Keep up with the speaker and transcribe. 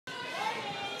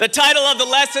The title of the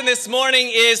lesson this morning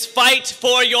is Fight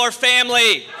for Your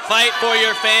Family. Fight for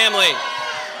your family.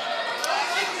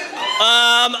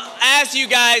 As you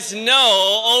guys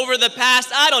know, over the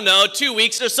past, 2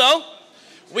 weeks or so,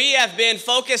 we have been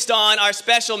focused on our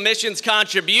special missions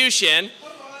contribution.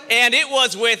 And it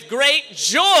was with great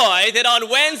joy that on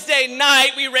Wednesday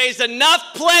night we raised enough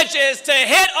pledges to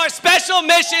hit our special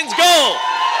missions goal.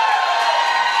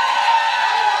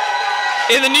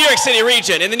 In the New York City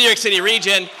region.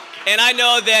 And I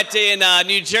know that in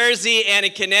New Jersey and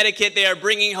in Connecticut, they are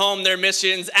bringing home their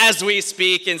missions as we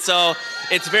speak. And so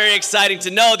it's very exciting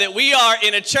to know that we are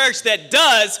in a church that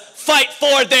does fight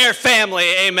for their family.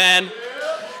 Amen.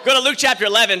 Go to Luke chapter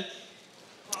 11.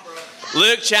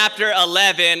 Luke chapter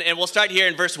 11, and we'll start here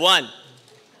in verse 1.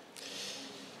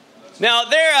 Now,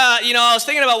 I was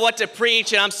thinking about what to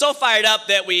preach, and I'm so fired up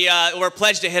that we're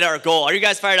pledged to hit our goal. Are you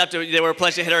guys fired up that we're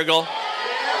pledged to hit our goal?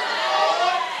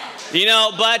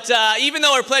 But even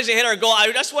though we're pledged to hit our goal,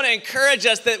 I just want to encourage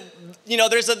us that,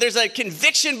 there's a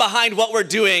conviction behind what we're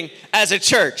doing as a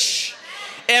church.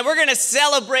 And we're going to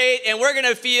celebrate, and we're going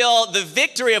to feel the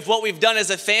victory of what we've done as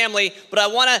a family, but I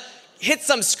want to hit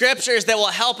some scriptures that will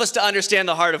help us to understand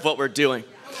the heart of what we're doing.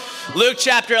 Luke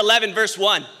chapter 11, verse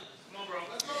 1.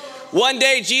 One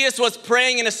day, Jesus was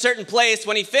praying in a certain place.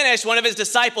 When he finished, one of his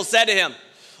disciples said to him,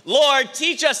 "Lord,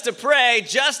 teach us to pray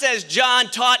just as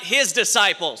John taught his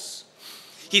disciples."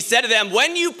 He said to them,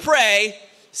 "When you pray,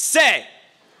 say,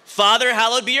 'Father,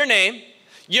 hallowed be your name.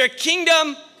 Your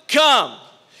kingdom come.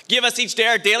 Give us each day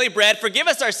our daily bread. Forgive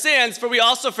us our sins, for we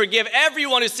also forgive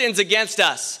everyone who sins against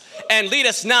us. And lead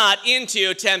us not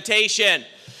into temptation.'"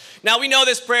 Now we know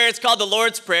this prayer, it's called the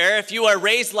Lord's Prayer. If you are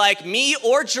raised like me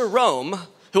or Jerome,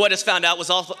 who I just found out was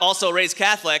also raised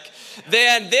Catholic,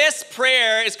 then this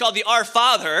prayer is called the Our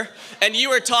Father, and you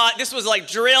were taught, this was like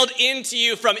drilled into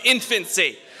you from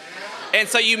infancy. And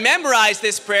so you memorized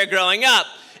this prayer growing up.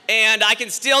 And I can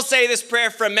still say this prayer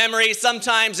from memory.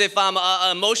 Sometimes if I'm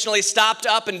emotionally stopped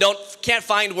up and can't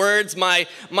find words, my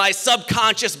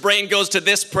subconscious brain goes to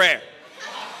this prayer.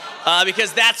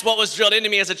 Because that's what was drilled into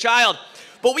me as a child.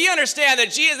 But we understand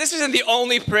that this isn't the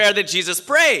only prayer that Jesus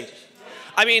prayed.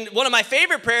 I mean, one of my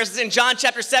favorite prayers is in John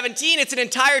chapter 17. It's an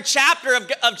entire chapter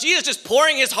of Jesus just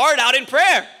pouring his heart out in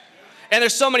prayer. And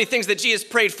there's so many things that Jesus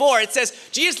prayed for. It says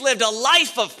Jesus lived a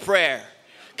life of prayer,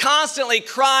 constantly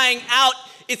crying out.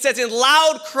 It says in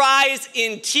loud cries,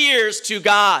 in tears to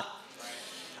God.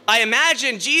 I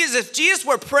imagine if Jesus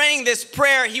were praying this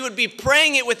prayer, he would be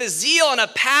praying it with a zeal and a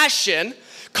passion,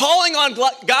 calling on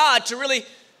God to really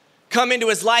come into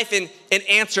his life and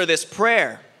answer this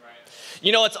prayer.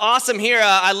 Right. It's awesome here.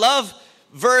 I love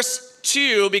verse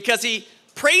 2 because he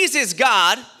praises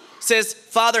God, says,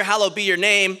 "Father, hallowed be your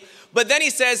name." But then he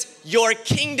says, "Your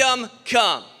kingdom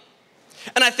come."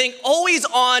 And I think always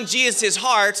on Jesus'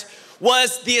 heart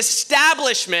was the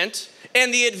establishment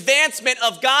and the advancement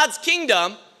of God's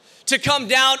kingdom to come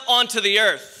down onto the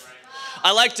earth.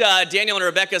 I liked Daniel and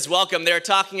Rebecca's welcome. They're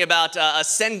talking about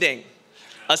ascending.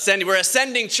 We're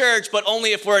ascending church, but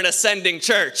only if we're an ascending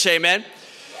church. Amen?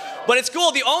 But it's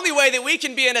cool. The only way that we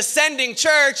can be an ascending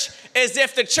church is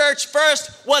if the church first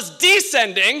was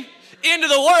descending into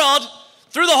the world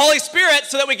through the Holy Spirit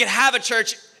so that we can have a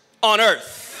church on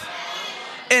earth.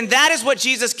 And that is what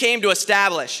Jesus came to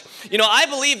establish. I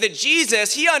believe that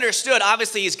Jesus, he understood,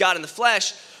 obviously he's God in the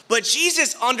flesh, but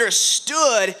Jesus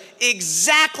understood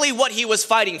exactly what he was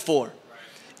fighting for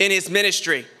in his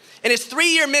ministry. In his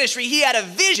 3-year ministry, he had a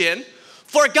vision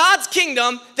for God's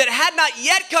kingdom that had not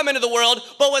yet come into the world,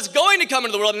 but was going to come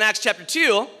into the world in Acts chapter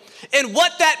 2, and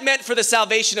what that meant for the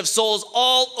salvation of souls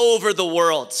all over the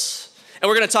world. And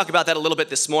we're going to talk about that a little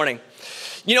bit this morning.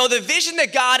 The vision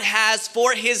that God has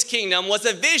for his kingdom was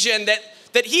a vision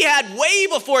that he had way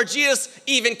before Jesus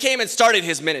even came and started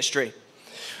his ministry.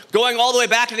 Going all the way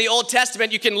back to the Old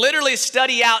Testament, you can literally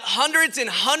study out hundreds and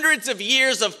hundreds of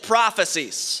years of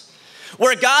prophecies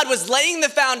where God was laying the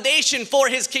foundation for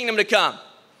his kingdom to come.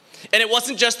 And it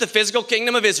wasn't just the physical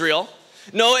kingdom of Israel.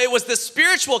 No, it was the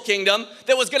spiritual kingdom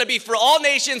that was going to be for all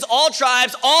nations, all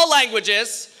tribes, all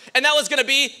languages. And that was going to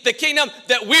be the kingdom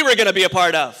that we were going to be a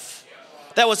part of.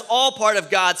 That was all part of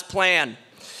God's plan.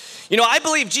 I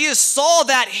believe Jesus saw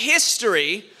that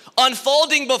history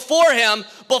unfolding before him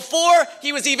before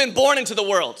he was even born into the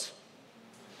world.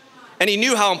 And he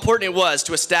knew how important it was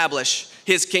to establish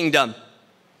his kingdom.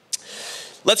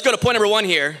 Let's go to point number 1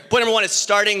 here. Point number 1 is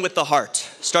starting with the heart.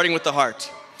 Starting with the heart.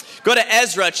 Go to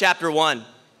Ezra chapter 1.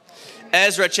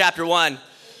 Ezra chapter 1.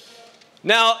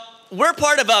 Now, we're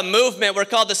part of a movement. We're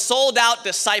called the Sold Out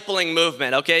Discipling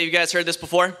Movement. Okay, you guys heard this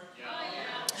before?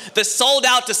 The sold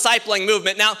out discipling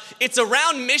movement. Now, it's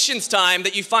around missions time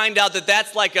that you find out that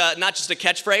that's like not just a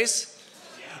catchphrase,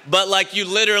 but like you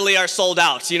literally are sold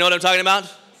out. You know what I'm talking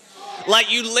about?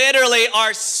 Like you literally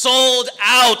are sold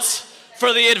out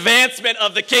for the advancement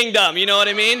of the kingdom. You know what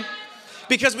I mean?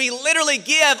 Because we literally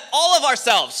give all of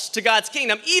ourselves to God's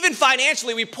kingdom. Even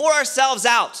financially, we pour ourselves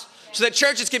out so that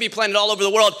churches can be planted all over the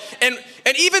world. And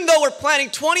even though we're planting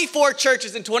 24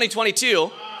 churches in 2022,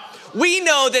 we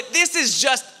know that this is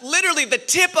just literally the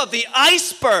tip of the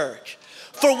iceberg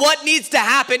for what needs to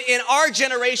happen in our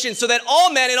generation so that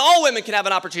all men and all women can have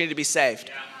an opportunity to be saved.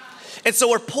 And so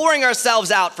we're pouring ourselves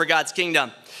out for God's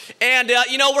kingdom. And,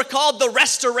 we're called the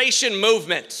Restoration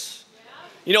Movement.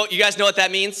 You guys know what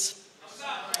that means?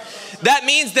 That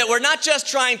means that we're not just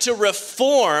trying to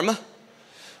reform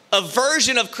a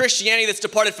version of Christianity that's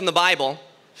departed from the Bible,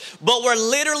 but we're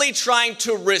literally trying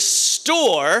to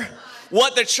restore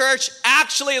what the church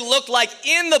actually looked like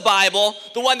in the Bible,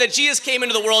 the one that Jesus came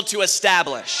into the world to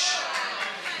establish.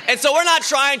 And so we're not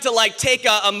trying to take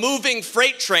a moving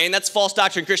freight train, that's false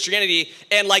doctrine Christianity,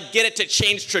 and get it to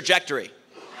change trajectory.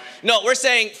 No, we're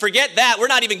saying, forget that, we're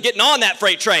not even getting on that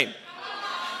freight train.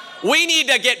 We need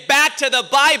to get back to the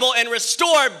Bible and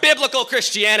restore biblical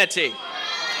Christianity.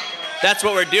 That's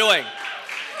what we're doing.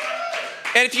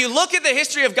 And if you look at the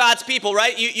history of God's people,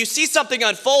 right, you see something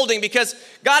unfolding because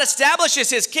God establishes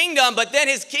his kingdom, but then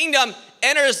his kingdom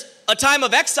enters a time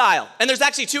of exile. And there's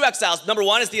actually two exiles. Number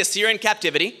one is the Assyrian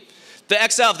captivity, the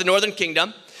exile of the northern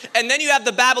kingdom. And then you have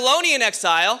the Babylonian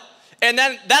exile, and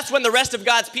then that's when the rest of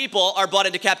God's people are brought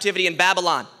into captivity in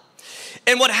Babylon.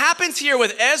 And what happens here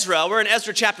with Ezra, we're in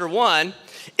Ezra chapter 1,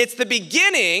 it's the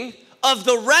beginning of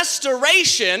the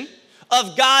restoration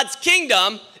of God's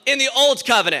kingdom in the Old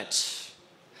Covenant.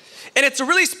 And it's a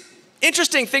really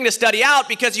interesting thing to study out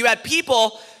because you had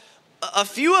people, a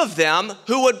few of them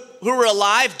who were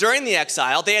alive during the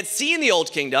exile. They had seen the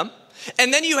Old Kingdom.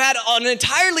 And then you had an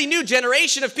entirely new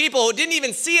generation of people who didn't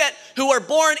even see it, who were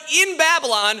born in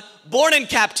Babylon, born in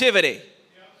captivity.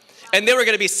 And they were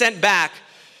going to be sent back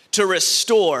to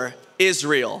restore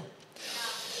Israel.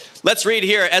 Let's read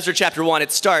here, Ezra chapter 1.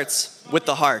 It starts with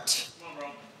the heart.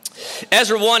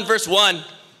 Ezra 1, verse 1.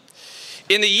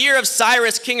 In the year of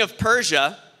Cyrus, king of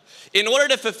Persia, in order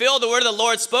to fulfill the word of the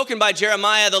Lord spoken by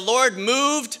Jeremiah, the Lord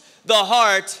moved the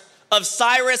heart of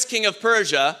Cyrus, king of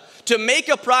Persia, to make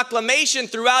a proclamation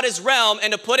throughout his realm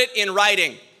and to put it in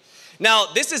writing. Now,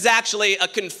 this is actually a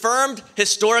confirmed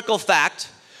historical fact.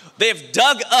 They've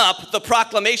dug up the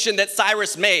proclamation that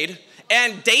Cyrus made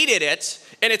and dated it,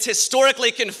 and it's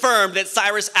historically confirmed that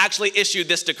Cyrus actually issued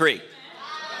this decree.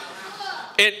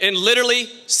 And literally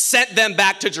sent them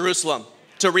back to Jerusalem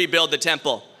to rebuild the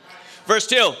temple. Verse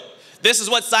 2, this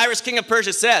is what Cyrus, king of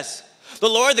Persia says. The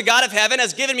Lord, the God of heaven,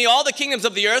 has given me all the kingdoms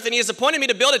of the earth, and he has appointed me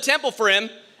to build a temple for him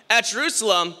at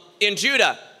Jerusalem in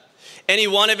Judah. Any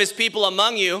one of his people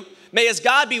among you, may his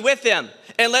God be with him,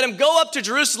 and let him go up to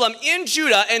Jerusalem in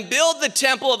Judah and build the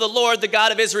temple of the Lord, the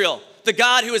God of Israel, the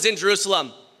God who is in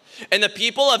Jerusalem. And the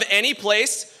people of any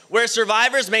place where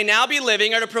survivors may now be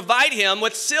living are to provide him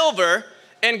with silver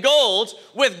and gold,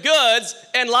 with goods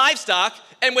and livestock,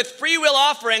 and with freewill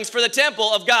offerings for the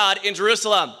temple of God in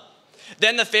Jerusalem.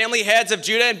 Then the family heads of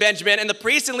Judah and Benjamin and the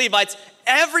priests and Levites,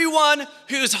 everyone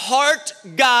whose heart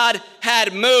God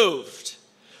had moved,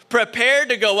 prepared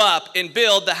to go up and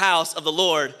build the house of the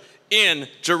Lord in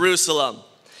Jerusalem.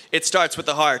 It starts with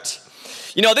the heart.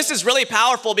 This is really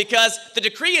powerful because the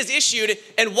decree is issued,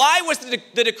 and why was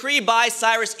the decree by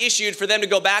Cyrus issued for them to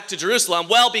go back to Jerusalem?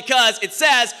 Well, because it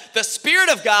says the Spirit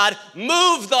of God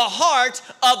moved the heart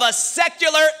of a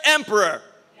secular emperor.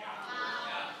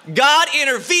 God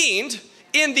intervened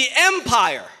in the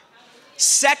empire,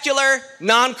 secular,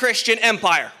 non-Christian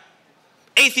empire,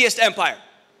 atheist empire,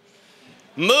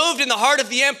 moved in the heart of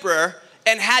the emperor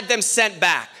and had them sent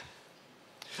back.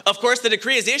 Of course, the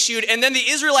decree is issued, and then the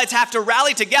Israelites have to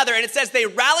rally together, and it says they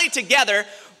rally together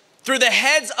through the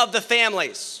heads of the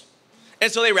families.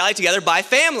 And so they rally together by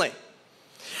family.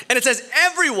 And it says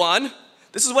everyone,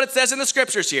 this is what it says in the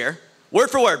scriptures here, word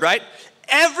for word, right?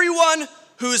 Everyone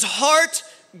whose heart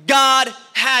God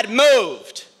had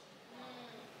moved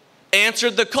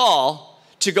answered the call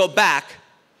to go back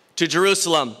to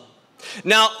Jerusalem.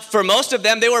 Now, for most of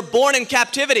them, they were born in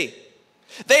captivity.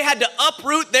 They had to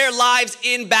uproot their lives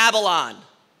in Babylon.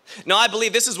 Now, I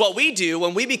believe this is what we do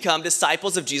when we become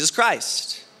disciples of Jesus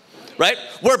Christ, right?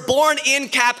 We're born in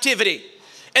captivity.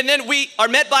 And then we are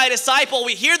met by a disciple.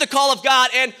 We hear the call of God,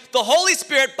 and the Holy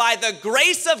Spirit, by the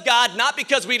grace of God, not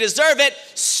because we deserve it,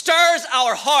 stirs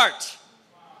our heart.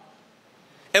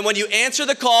 And when you answer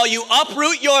the call, you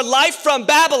uproot your life from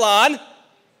Babylon.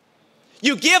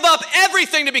 You give up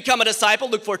everything to become a disciple,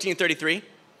 Luke 14:33.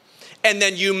 And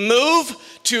then you move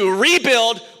to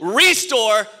rebuild,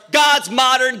 restore God's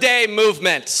modern day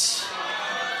movement.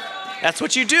 That's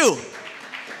what you do.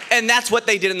 And that's what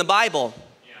they did in the Bible.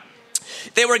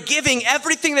 They were giving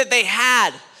everything that they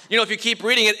had. You know, if you keep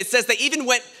reading it, it says they even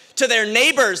went to their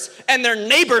neighbors, and their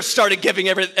neighbors started giving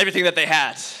everything that they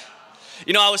had.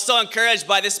 You know, I was so encouraged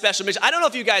by this special mission. I don't know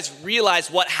if you guys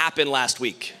realize what happened last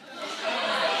week.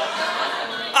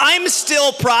 I'm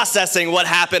still processing what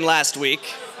happened last week.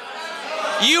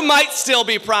 You might still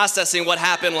be processing what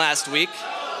happened last week.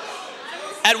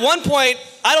 At one point,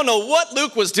 I don't know what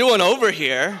Luke was doing over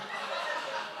here.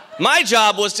 My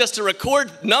job was just to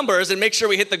record numbers and make sure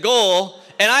we hit the goal,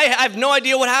 and I have no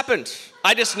idea what happened.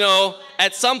 I just know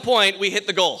at some point we hit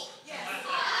the goal.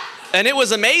 And it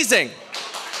was amazing.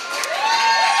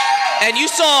 And you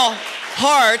saw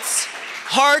hearts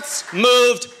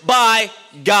moved by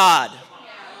God.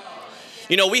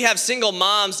 You know, we have single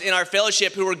moms in our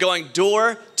fellowship who were going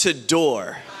door to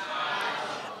door,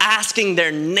 asking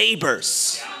their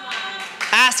neighbors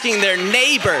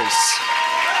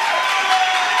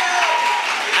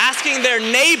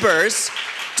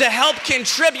to help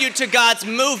contribute to God's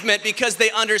movement because they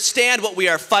understand what we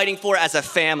are fighting for as a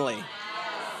family.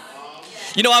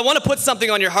 You know, I want to put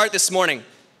something on your heart this morning.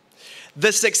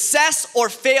 The success or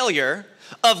failure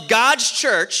of God's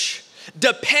church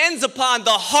depends upon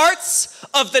the hearts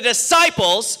of the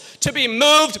disciples to be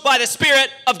moved by the Spirit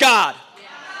of God.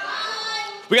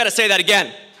 We got to say that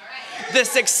again. The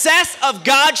success of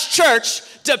God's church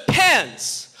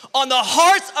depends on the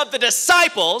hearts of the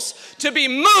disciples to be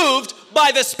moved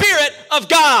by the Spirit of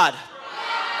God.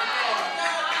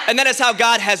 And that is how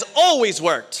God has always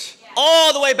worked,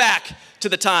 all the way back to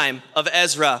the time of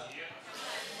Ezra.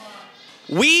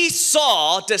 We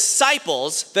saw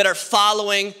disciples that are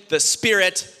following the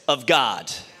Spirit of God.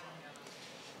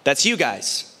 That's you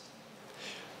guys.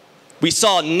 We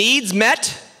saw needs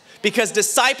met because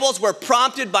disciples were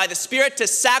prompted by the Spirit to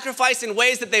sacrifice in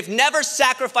ways that they've never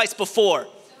sacrificed before.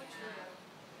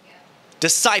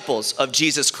 Disciples of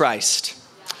Jesus Christ.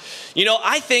 You know,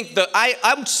 I think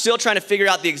I'm still trying to figure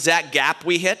out the exact gap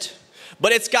we hit,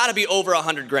 but it's got to be over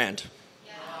 $100,000.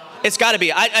 It's got to be.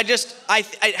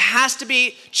 It has to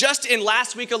be, just in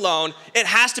last week alone, it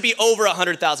has to be over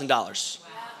 $100,000.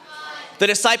 The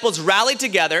disciples rallied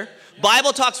together.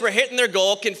 Bible talks were hitting their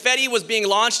goal. Confetti was being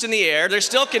launched in the air. There's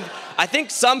still, I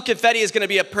think some confetti is going to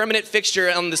be a permanent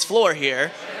fixture on this floor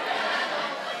here.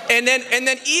 And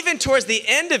then even towards the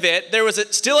end of it, there was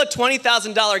still a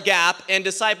 $20,000 gap, and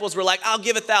disciples were like, I'll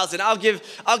give $1,000,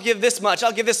 I'll give this much,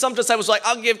 I'll give this. Some disciples were like,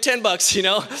 I'll give $10, you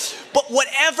know. But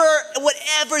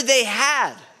whatever they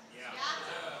had,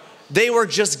 they were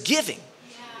just giving.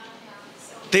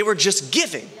 They were just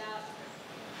giving.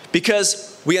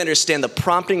 Because we understand the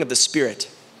prompting of the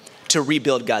Spirit to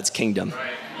rebuild God's kingdom.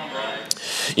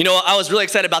 You know, I was really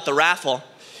excited about the raffle,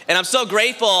 and I'm so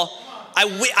grateful.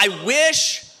 I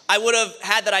wish I would have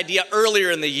had that idea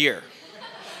earlier in the year.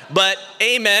 But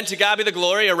amen, to God be the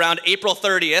glory, around April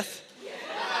 30th,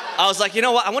 I was like, you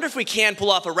know what, I wonder if we can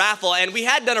pull off a raffle. And we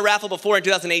had done a raffle before in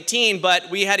 2018, but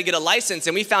we had to get a license,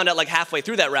 and we found out like halfway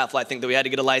through that raffle, I think, that we had to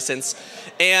get a license.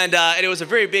 And it was a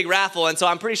very big raffle, and so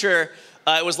I'm pretty sure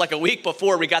it was like a week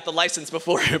before we got the license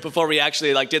before we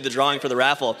actually like did the drawing for the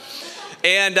raffle.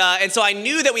 And so I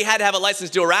knew that we had to have a license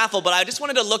to do a raffle, but I just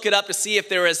wanted to look it up to see if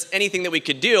there was anything that we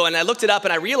could do. And I looked it up,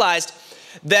 and I realized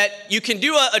that you can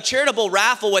do a charitable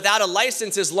raffle without a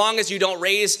license as long as you don't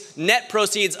raise net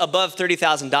proceeds above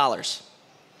 $30,000.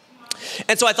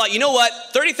 And so I thought, you know what?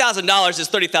 $30,000 is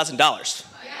 $30,000.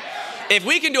 If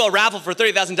we can do a raffle for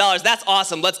 $30,000, that's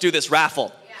awesome. Let's do this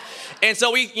raffle. And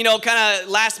so we, you know, kind of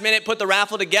last minute put the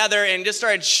raffle together and just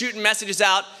started shooting messages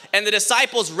out. And the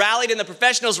disciples rallied in the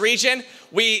professionals region.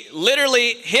 We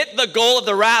literally hit the goal of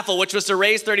the raffle, which was to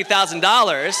raise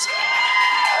 $30,000.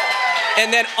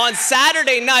 And then on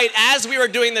Saturday night, as we were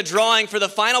doing the drawing for the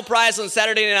final prize on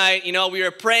Saturday night, you know, we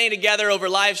were praying together over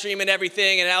live stream and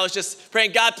everything. And I was just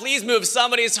praying, God, please move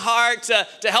somebody's heart to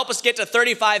help us get to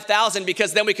 $35,000,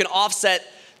 because then we can offset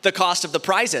the cost of the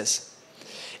prizes.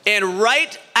 And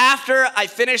right after I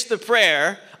finished the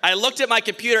prayer, I looked at my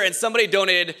computer and somebody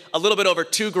donated a little bit over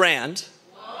 $2,000.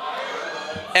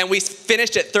 And we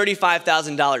finished at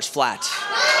 $35,000 flat.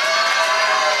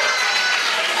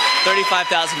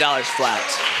 $35,000 flat.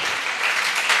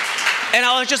 And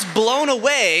I was just blown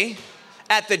away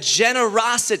at the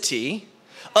generosity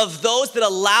of those that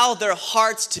allow their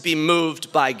hearts to be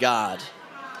moved by God.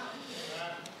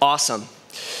 Awesome.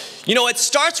 You know, it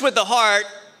starts with the heart.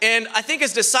 And I think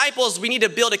as disciples, we need to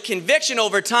build a conviction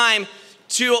over time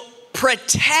to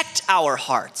protect our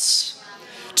hearts,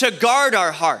 to guard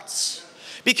our hearts.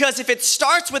 Because if it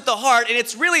starts with the heart, and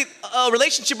it's really a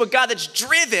relationship with God that's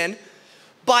driven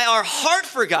by our heart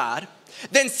for God,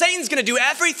 then Satan's gonna do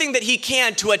everything that he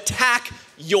can to attack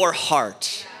your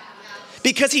heart.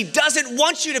 Because he doesn't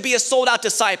want you to be a sold out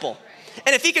disciple.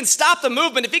 And if he can stop the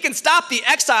movement, if he can stop the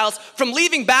exiles from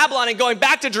leaving Babylon and going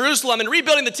back to Jerusalem and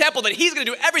rebuilding the temple, then he's gonna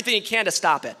do everything he can to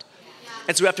stop it.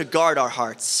 And so we have to guard our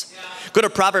hearts. Go to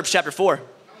Proverbs chapter 4.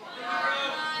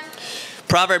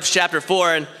 Proverbs chapter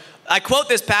 4, and I quote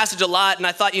this passage a lot, and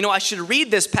I thought, I should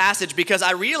read this passage because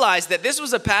I realized that this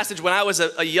was a passage when I was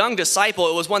a young disciple.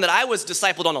 It was one that I was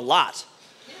discipled on a lot.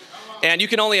 And you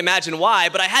can only imagine why,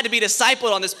 but I had to be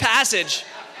discipled on this passage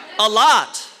a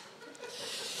lot.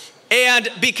 And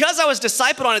because I was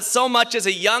discipled on it so much as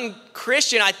a young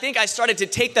Christian, I think I started to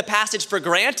take the passage for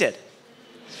granted.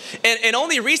 And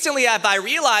only recently have I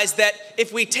realized that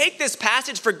if we take this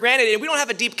passage for granted and we don't have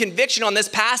a deep conviction on this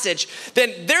passage,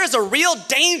 then there's a real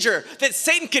danger that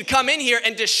Satan could come in here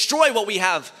and destroy what we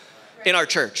have in our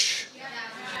church.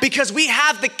 Because we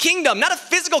have the kingdom, not a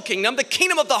physical kingdom, the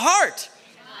kingdom of the heart.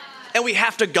 And we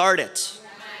have to guard it.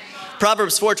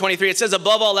 Proverbs 4:23, it says,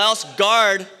 above all else,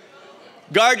 guard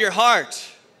your heart,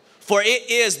 for it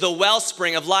is the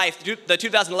wellspring of life. The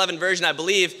 2011 version, I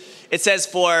believe, it says,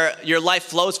 for your life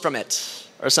flows from it,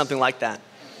 or something like that.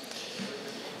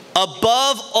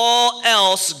 Above all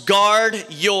else, guard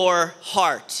your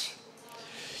heart.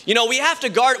 We have to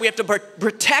guard, we have to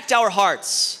protect our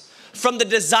hearts from the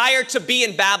desire to be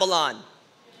in Babylon.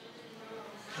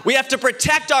 We have to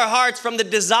protect our hearts from the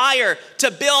desire to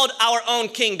build our own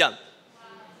kingdom.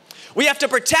 We have to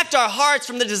protect our hearts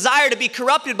from the desire to be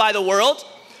corrupted by the world,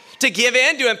 to give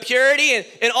in to impurity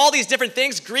and all these different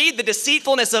things, greed, the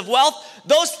deceitfulness of wealth,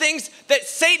 those things that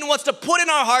Satan wants to put in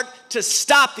our heart to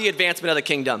stop the advancement of the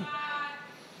kingdom.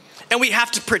 And we have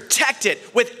to protect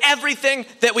it with everything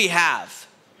that we have.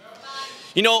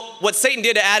 What Satan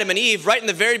did to Adam and Eve right in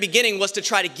the very beginning was to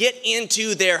try to get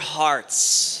into their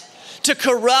hearts, to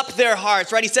corrupt their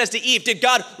hearts, right? He says to Eve, did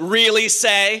God really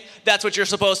say that's what you're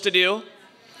supposed to do?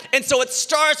 And so it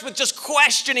starts with just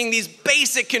questioning these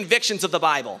basic convictions of the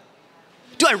Bible.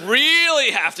 Do I really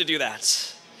have to do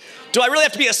that? Do I really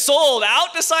have to be a sold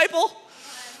out disciple?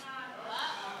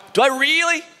 Do I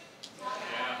really?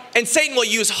 And Satan will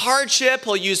use hardship,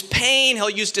 he'll use pain, he'll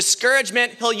use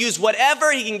discouragement, he'll use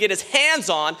whatever he can get his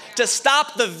hands on to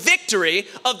stop the victory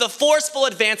of the forceful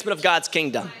advancement of God's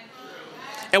kingdom.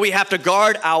 And we have to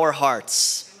guard our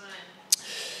hearts.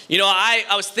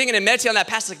 I was thinking and meditating on that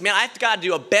passage, like, man, I've got to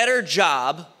do a better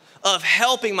job of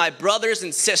helping my brothers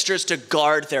and sisters to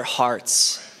guard their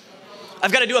hearts.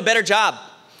 I've got to do a better job.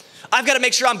 I've got to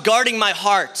make sure I'm guarding my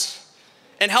heart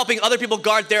and helping other people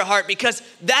guard their heart, because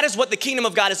that is what the kingdom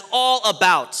of God is all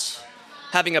about,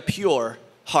 having a pure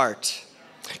heart.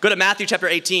 Go to Matthew chapter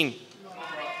 18.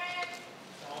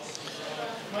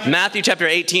 Matthew chapter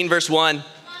 18, verse 1.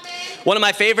 One of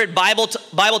my favorite Bible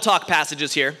talk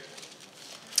passages here.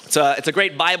 It's a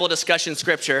great Bible discussion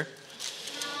scripture.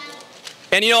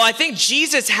 And I think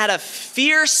Jesus had a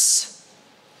fierce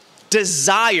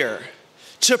desire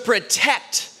to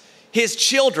protect his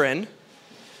children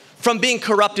from being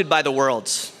corrupted by the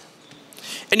world.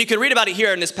 And you can read about it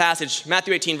here in this passage,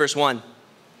 Matthew 18, verse 1.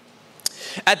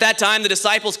 At that time, the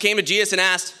disciples came to Jesus and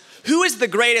asked, who is the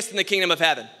greatest in the kingdom of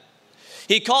heaven?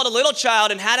 He called a little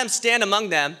child and had him stand among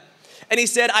them. And he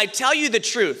said, I tell you the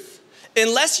truth,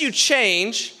 unless you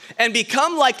change and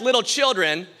become like little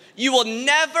children, you will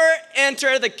never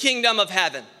enter the kingdom of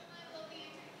heaven.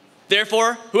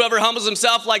 Therefore, whoever humbles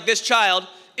himself like this child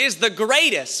is the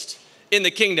greatest in the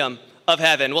kingdom of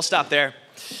heaven. We'll stop there.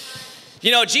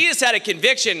 Jesus had a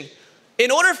conviction.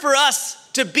 In order for us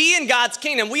to be in God's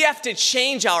kingdom, we have to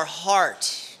change our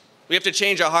heart. We have to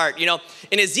change our heart.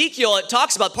 In Ezekiel, it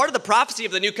talks about part of the prophecy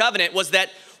of the new covenant was that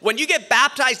when you get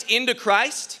baptized into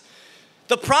Christ,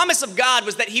 the promise of God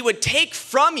was that he would take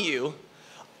from you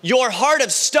your heart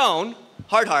of stone,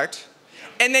 hard heart,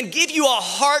 and then give you a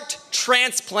heart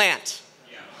transplant.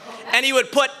 And he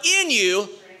would put in you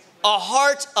a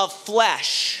heart of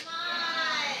flesh,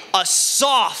 a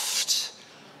soft,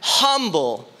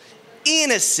 humble,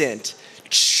 innocent,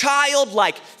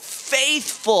 childlike,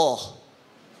 faithful,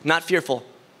 not fearful,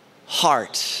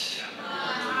 heart.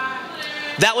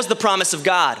 That was the promise of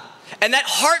God. And that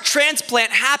heart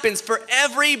transplant happens for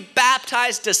every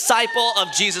baptized disciple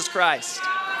of Jesus Christ.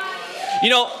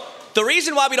 The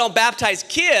reason why we don't baptize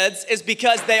kids is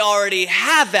because they already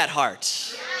have that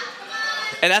heart.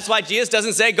 And that's why Jesus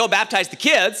doesn't say, go baptize the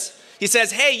kids. He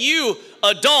says, hey, you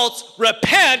adults,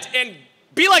 repent and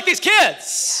be like these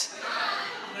kids.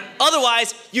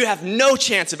 Otherwise, you have no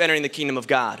chance of entering the kingdom of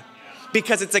God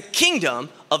because it's a kingdom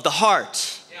of the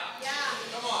heart.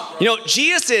 You know,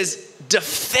 Jesus'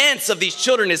 defense of these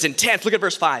children is intense. Look at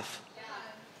verse 5.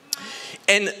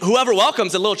 And whoever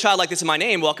welcomes a little child like this in my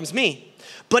name welcomes me.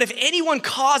 But if anyone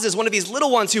causes one of these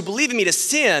little ones who believe in me to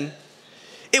sin,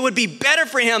 it would be better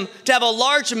for him to have a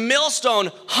large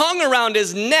millstone hung around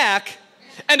his neck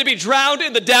and to be drowned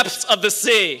in the depths of the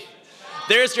sea.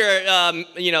 There's your,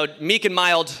 meek and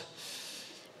mild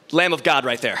Lamb of God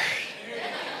right there.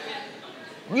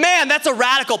 Man, that's a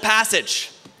radical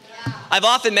passage. I've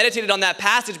often meditated on that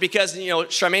passage because,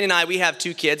 Charmaine and I, we have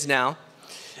 2 kids now.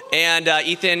 And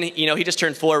Ethan, he just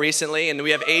turned 4 recently. And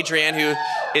we have Adrian, who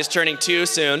is turning 2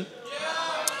 soon.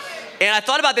 And I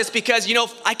thought about this because,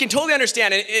 I can totally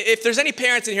understand. And if there's any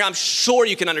parents in here, I'm sure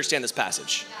you can understand this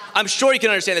passage. I'm sure you can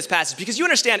understand this passage because you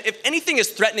understand if anything is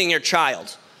threatening your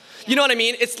child, you know what I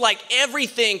mean? It's like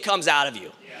everything comes out of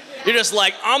you. You're just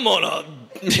like, I'm gonna,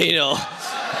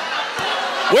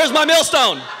 where's my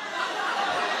millstone?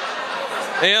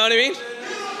 You know what I mean?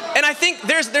 And I think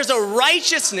there's a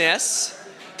righteousness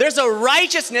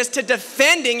to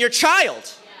defending your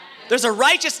child. There's a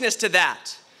righteousness to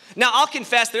that. Now, I'll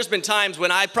confess there's been times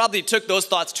when I probably took those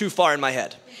thoughts too far in my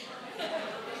head.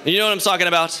 You know what I'm talking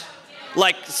about?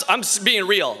 Like, I'm being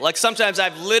real. Like, sometimes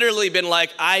I've literally been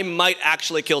like, I might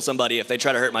actually kill somebody if they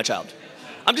try to hurt my child.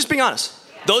 I'm just being honest.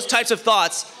 Those types of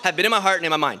thoughts have been in my heart and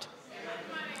in my mind.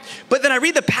 But then I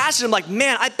read the passage, I'm like,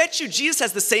 man, I bet you Jesus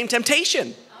has the same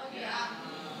temptation.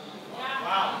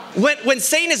 When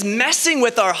Satan is messing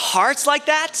with our hearts like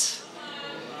that,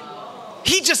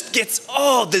 he just gets,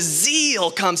 the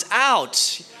zeal comes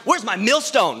out. Where's my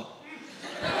millstone?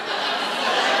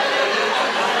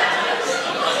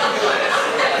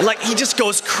 Like, he just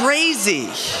goes crazy.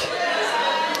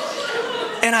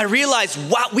 And I realized,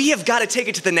 wow, we have got to take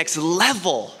it to the next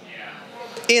level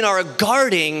in our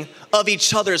guarding of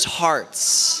each other's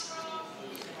hearts.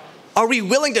 Are we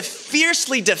willing to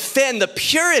fiercely defend the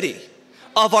purity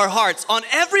of our hearts on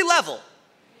every level?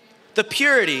 The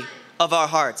purity of our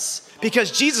hearts.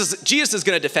 Because Jesus is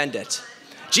going to defend it.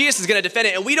 Jesus is going to defend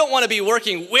it. And we don't want to be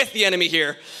working with the enemy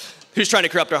here who's trying to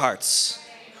corrupt our hearts.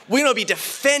 We want to be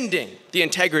defending the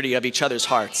integrity of each other's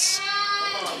hearts.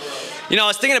 I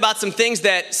was thinking about some things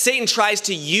that Satan tries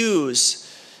to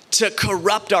use to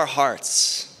corrupt our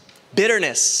hearts.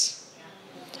 Bitterness,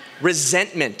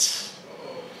 resentment.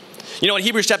 In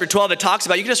Hebrews chapter 12, it talks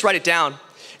about, you can just write it down.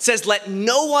 It says, let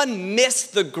no one miss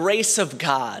the grace of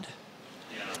God.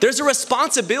 There's a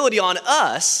responsibility on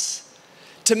us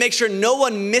to make sure no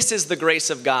one misses the grace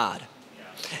of God.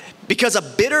 Because a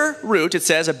bitter root, it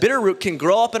says, a bitter root can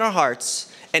grow up in our hearts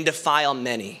and defile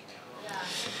many.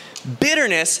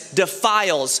 Bitterness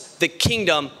defiles the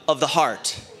kingdom of the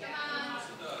heart.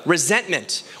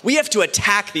 Resentment. We have to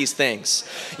attack these things.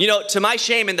 To my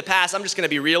shame in the past, I'm just going to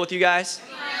be real with you guys.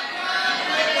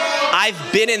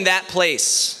 I've been in that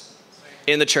place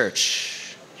in the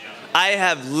church. I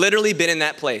have literally been in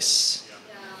that place.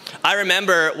 I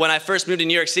remember when I first moved to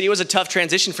New York City, it was a tough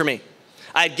transition for me.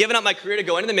 I had given up my career to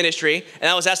go into the ministry, and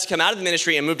I was asked to come out of the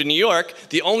ministry and move to New York,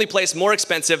 the only place more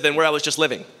expensive than where I was just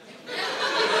living.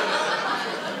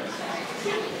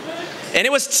 And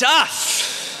it was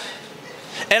tough.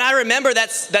 And I remember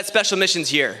that special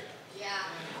missions year. Yeah.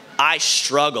 I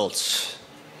struggled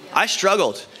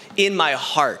in my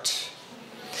heart.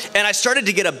 And I started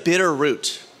to get a bitter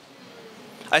root.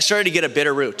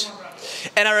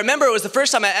 And I remember it was the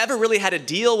first time I ever really had to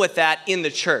deal with that in the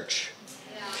church.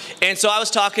 Yeah. And so I was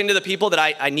talking to the people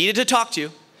that I needed to talk to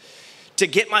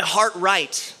get my heart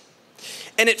right.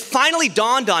 And it finally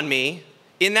dawned on me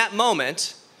in that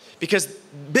moment, because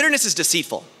bitterness is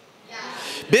deceitful. Yeah.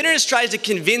 Bitterness tries to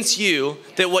convince you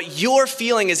that what you're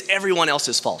feeling is everyone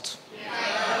else's fault.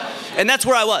 Yeah. And that's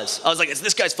where I was. I was like, it's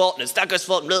this guy's fault and it's that guy's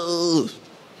fault. It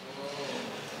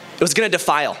was going to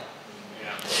defile.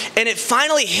 Yeah. And it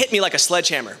finally hit me like a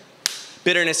sledgehammer.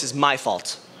 Bitterness is my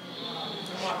fault.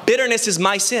 Bitterness is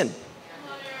my sin.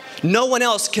 No one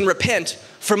else can repent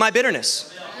for my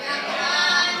bitterness.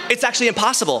 Yeah. It's actually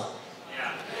impossible.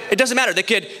 It doesn't matter. They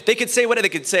could say whatever. They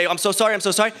could say, I'm so sorry.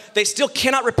 They still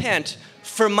cannot repent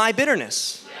for my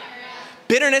bitterness.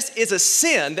 Bitterness is a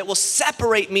sin that will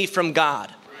separate me from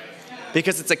God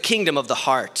because it's a kingdom of the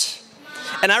heart.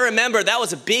 And I remember that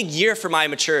was a big year for my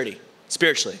maturity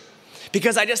spiritually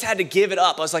because I just had to give it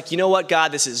up. I was like, you know what,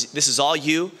 God, this is all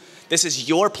you. This is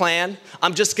your plan.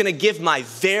 I'm just going to give my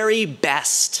very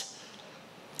best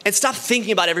and stop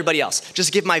thinking about everybody else.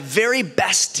 Just give my very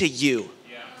best to you.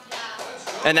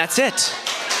 And that's it.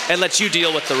 And let you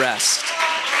deal with the rest.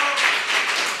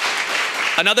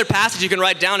 Another passage you can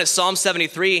write down is Psalm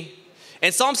 73.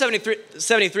 And Psalm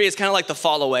 73 is kind of like the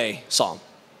fall away psalm.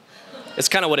 It's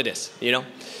kind of what it is, you know?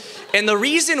 And the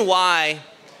reason why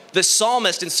the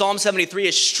psalmist in Psalm 73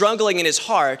 is struggling in his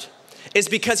heart is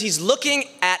because he's looking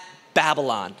at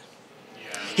Babylon.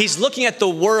 He's looking at the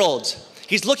world.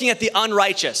 He's looking at the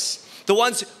unrighteous, the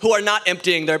ones who are not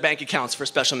emptying their bank accounts for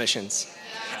special missions.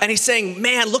 And he's saying,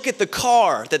 man, look at the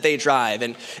car that they drive,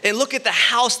 and look at the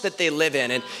house that they live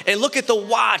in, and look at the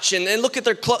watch, and look at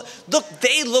their clothes. Look,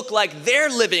 they look like they're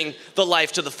living the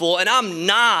life to the full, and I'm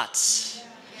not.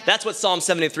 That's what Psalm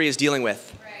 73 is dealing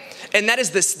with. And that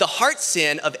is the heart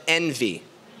sin of envy.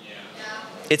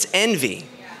 It's envy.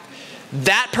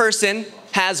 That person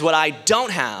has what I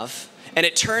don't have, and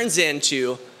it turns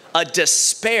into a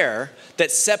despair that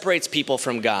separates people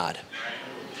from God.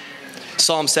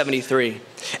 Psalm 73.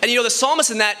 And you know, the psalmist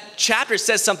in that chapter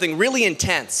says something really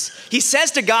intense. He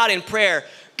says to God in prayer,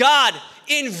 God,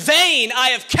 in vain I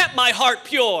have kept my heart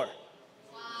pure.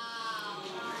 Wow.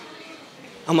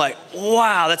 I'm like,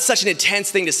 wow, that's such an intense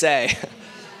thing to say.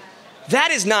 That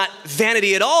is not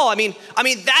vanity at all. I mean,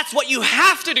 that's what you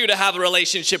have to do to have a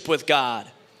relationship with God.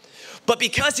 But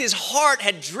because his heart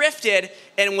had drifted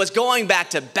and was going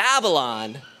back to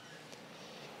Babylon,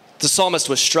 the psalmist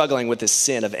was struggling with this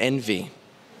sin of envy.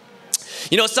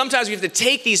 You know, sometimes we have to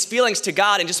take these feelings to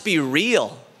God and just be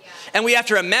real. And we have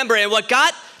to remember, and what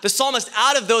got the psalmist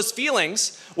out of those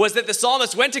feelings was that the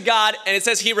psalmist went to God, and it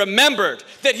says he remembered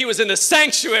that he was in the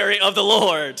sanctuary of the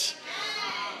Lord.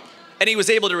 And he was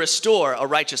able to restore a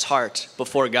righteous heart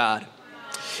before God.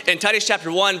 In Titus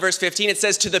chapter 1, verse 15, it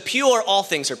says, to the pure, all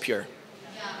things are pure.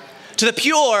 To the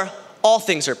pure, all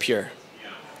things are pure.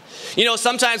 You know,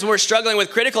 sometimes when we're struggling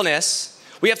with criticalness,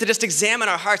 we have to just examine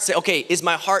our hearts, say, okay, is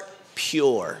my heart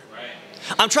pure?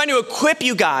 I'm trying to equip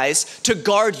you guys to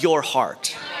guard your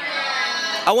heart.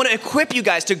 I want to equip you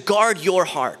guys to guard your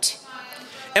heart.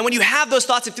 And when you have those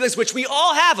thoughts and feelings, which we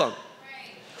all have them,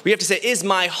 we have to say, is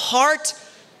my heart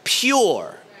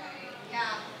pure?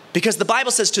 Because the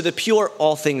Bible says to the pure,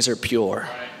 all things are pure.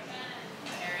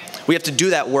 We have to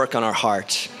do that work on our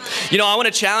heart. You know, I want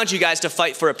to challenge you guys to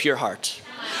fight for a pure heart.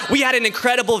 We had an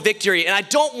incredible victory, and I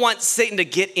don't want Satan to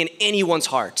get in anyone's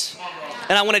heart.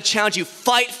 And I want to challenge you,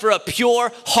 fight for a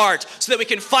pure heart so that we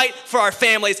can fight for our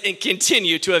families and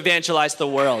continue to evangelize the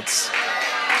world.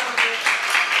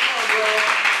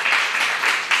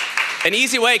 An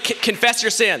easy way, confess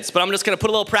your sins, but I'm just going to put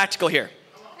a little practical here.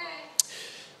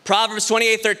 Proverbs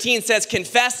 28:13 says,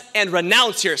 confess and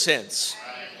renounce your sins.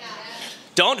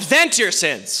 Don't vent your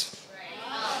sins.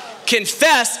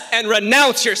 Confess and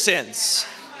renounce your sins.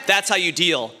 That's how you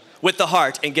deal with the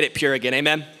heart and get it pure again.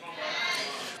 Amen.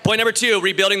 Point number 2,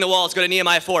 rebuilding the walls. Go to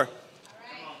Nehemiah 4.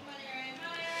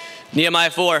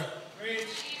 Nehemiah 4.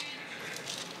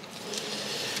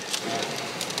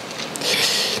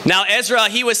 Now Ezra,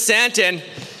 he was sent, and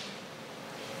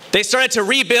they started to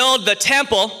rebuild the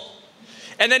temple.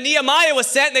 And then Nehemiah was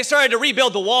sent, and they started to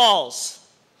rebuild the walls.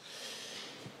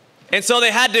 And so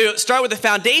they had to start with the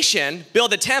foundation,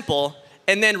 build the temple,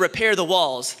 and then repair the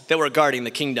walls that were guarding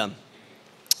the kingdom.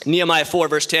 Nehemiah 4,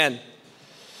 verse 10.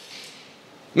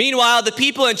 Meanwhile, the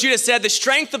people in Judah said, the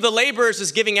strength of the laborers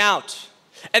is giving out,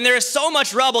 and there is so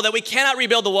much rubble that we cannot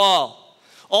rebuild the wall.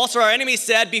 Also, our enemies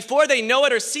said, before they know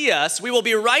it or see us, we will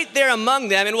be right there among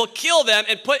them and will kill them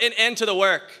and put an end to the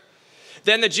work.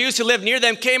 Then the Jews who lived near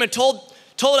them came and told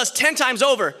us 10 times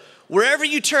over, wherever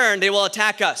you turn, they will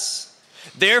attack us.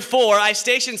 Therefore, I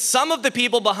stationed some of the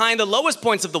people behind the lowest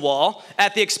points of the wall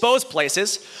at the exposed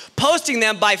places, posting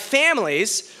them by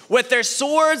families with their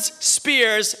swords,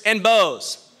 spears, and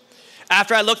bows.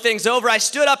 After I looked things over, I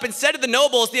stood up and said to the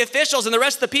nobles, the officials, and the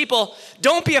rest of the people,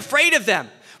 don't be afraid of them.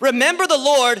 Remember the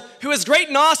Lord, who is great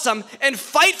and awesome, and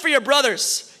fight for your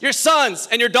brothers, your sons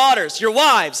and your daughters, your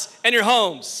wives and your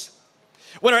homes.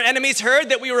 When our enemies heard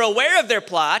that we were aware of their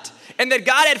plot and that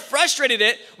God had frustrated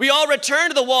it, we all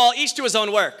returned to the wall, each to his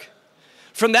own work.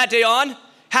 From that day on,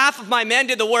 half of my men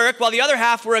did the work, while the other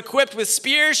half were equipped with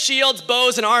spears, shields,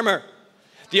 bows, and armor.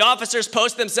 The officers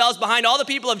posted themselves behind all the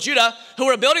people of Judah who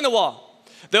were building the wall.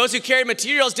 Those who carried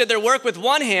materials did their work with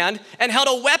one hand and held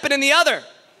a weapon in the other.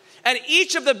 And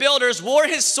each of the builders wore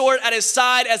his sword at his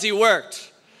side as he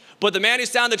worked. But the man who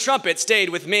sounded the trumpet stayed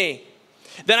with me.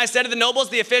 Then I said to the nobles,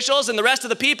 the officials, and the rest of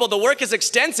the people, the work is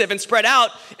extensive and spread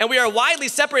out, and we are widely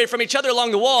separated from each other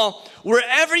along the wall.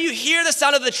 Wherever you hear the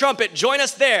sound of the trumpet, join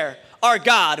us there. Our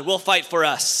God will fight for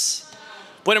us.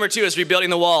 Point number 2 is rebuilding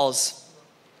the walls.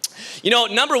 You know,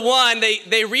 number 1,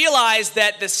 they realized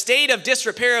that the state of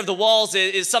disrepair of the walls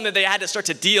is something they had to start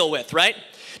to deal with, right?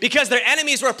 Because their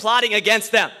enemies were plotting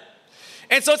against them.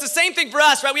 And so it's the same thing for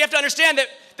us, right? We have to understand that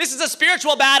this is a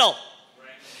spiritual battle.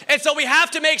 And so we have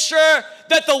to make sure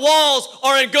that the walls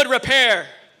are in good repair.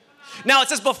 Now it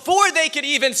says before they could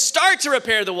even start to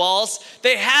repair the walls,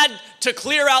 they had to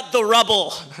clear out the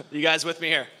rubble. You guys with me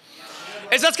here?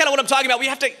 And so that's kind of what I'm talking about. We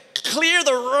have to clear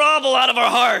the rubble out of our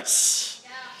hearts.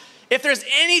 If there's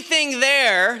anything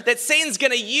there that Satan's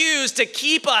gonna use to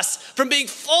keep us from being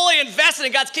fully invested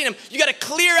in God's kingdom, you gotta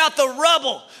clear out the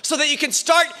rubble so that you can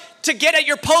start to get at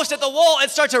your post at the wall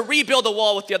and start to rebuild the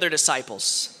wall with the other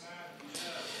disciples.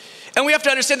 And we have to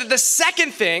understand that the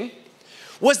second thing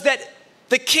was that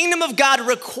the kingdom of God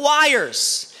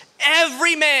requires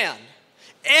every man,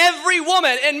 every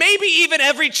woman, and maybe even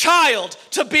every child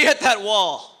to be at that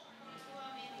wall.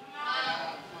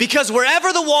 Because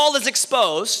wherever the wall is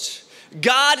exposed,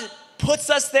 God puts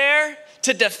us there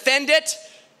to defend it,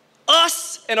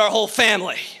 us and our whole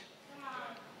family.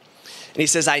 And he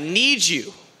says, I need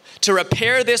you to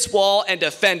repair this wall and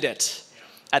defend it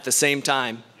at the same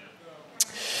time.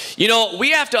 You know,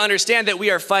 we have to understand that we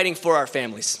are fighting for our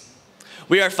families.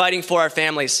 We are fighting for our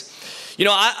families. You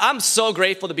know, I'm so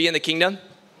grateful to be in the kingdom.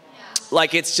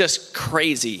 Like, it's just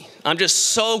crazy. I'm just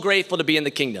so grateful to be in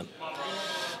the kingdom.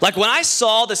 Like, when I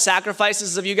saw the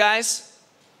sacrifices of you guys,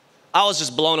 I was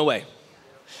just blown away.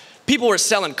 People were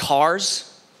selling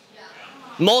cars.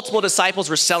 Multiple disciples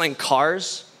were selling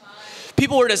cars.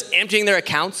 People were just emptying their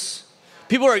accounts.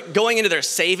 People were going into their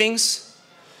savings.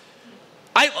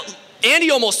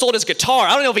 Andy almost sold his guitar.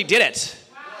 I don't know if he did it.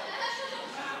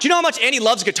 Do you know how much Andy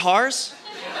loves guitars?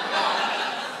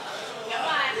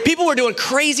 People were doing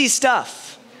crazy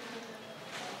stuff.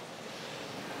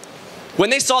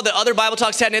 When they saw that other Bible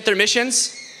Talks hadn't hit their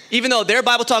missions, even though their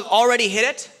Bible Talk already hit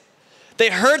it, they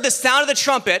heard the sound of the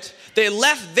trumpet, they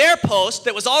left their post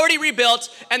that was already rebuilt,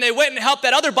 and they went and helped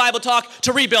that other Bible Talk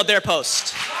to rebuild their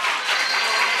post.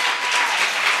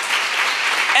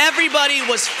 Everybody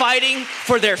was fighting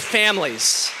for their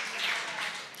families.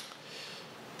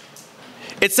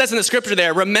 It says in the scripture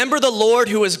there, remember the Lord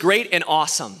who is great and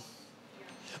awesome.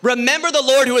 Remember the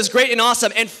Lord who is great and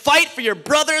awesome, and fight for your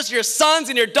brothers, your sons,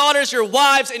 and your daughters, your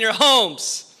wives, and your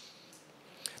homes.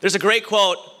 There's a great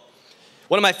quote,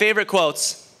 one of my favorite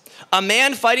quotes. A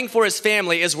man fighting for his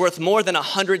family is worth more than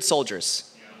 100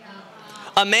 soldiers.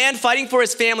 A man fighting for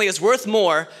his family is worth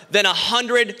more than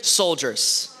 100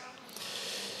 soldiers.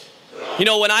 You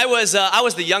know, when I was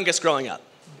the youngest growing up.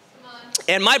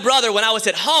 And my brother, when I was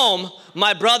at home,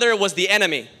 my brother was the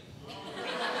enemy.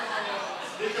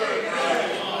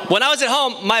 When I was at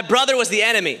home, my brother was the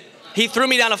enemy. He threw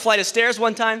me down a flight of stairs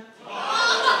one time.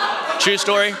 True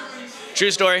story.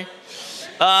 True story.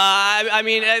 I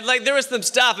mean, like, there was some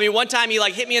stuff. I mean, one time he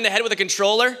like hit me in the head with a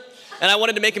controller, and I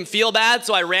wanted to make him feel bad,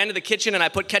 so I ran to the kitchen and I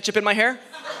put ketchup in my hair.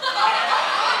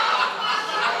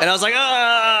 And I was like,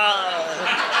 ah.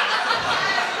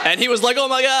 And he was like, oh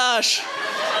my gosh.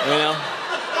 You know,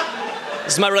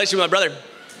 this is my relationship with my brother.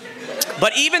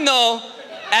 But even though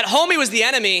at home he was the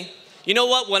enemy, you know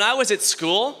what? When I was at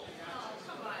school,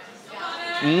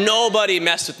 nobody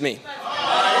messed with me.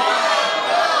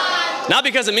 Not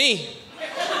because of me,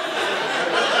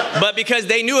 but because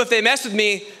they knew if they messed with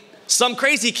me, some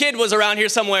crazy kid was around here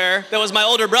somewhere that was my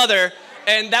older brother,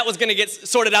 and that was gonna get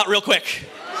sorted out real quick.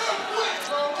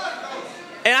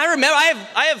 And I remember,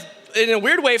 I have in a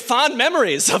weird way, fond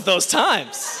memories of those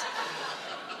times.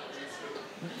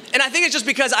 And I think it's just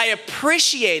because I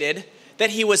appreciated that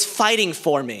he was fighting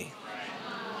for me.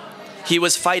 He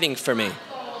was fighting for me.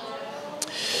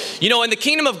 You know, in the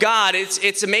kingdom of God,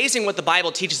 it's amazing what the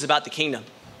Bible teaches about the kingdom.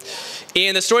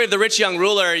 In the story of the rich young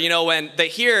ruler, you know, when they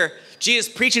hear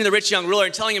Jesus preaching to the rich young ruler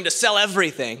and telling him to sell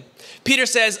everything, Peter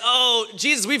says, oh,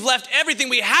 Jesus, we've left everything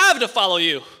we have to follow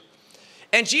you.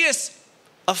 And Jesus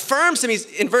affirms him. He's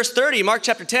in verse 30, Mark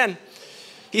chapter 10,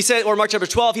 he said, or Mark chapter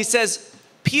 12, he says,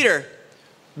 Peter,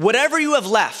 whatever you have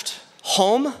left,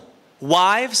 home,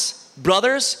 wives,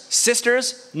 brothers,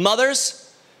 sisters,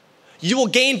 mothers, you will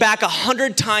gain back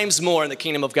 100 times more in the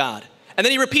kingdom of God. And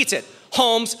then he repeats it,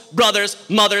 homes, brothers,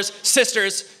 mothers,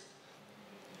 sisters.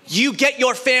 You get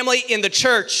your family in the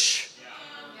church.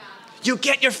 You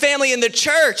get your family in the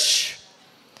church.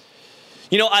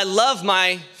 You know, I love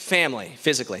my family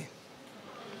physically.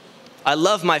 I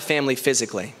love my family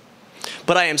physically,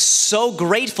 but I am so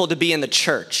grateful to be in the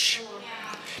church,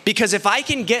 because if I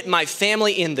can get my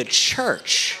family in the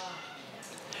church,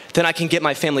 then I can get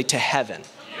my family to heaven.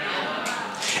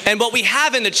 And what we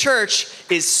have in the church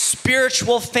is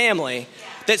spiritual family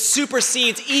that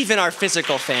supersedes even our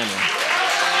physical family.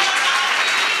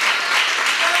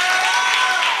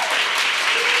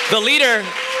 The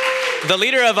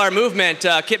leader of our movement,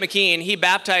 Kit McKean, he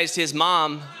baptized his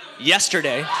mom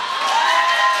yesterday.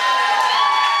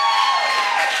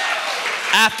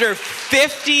 After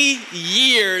 50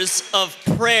 years of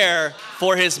prayer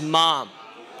for his mom.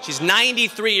 She's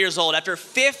 93 years old. After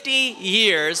 50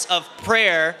 years of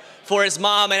prayer for his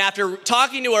mom, and after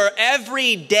talking to her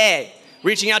every day,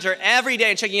 reaching out to her every day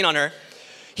and checking in on her,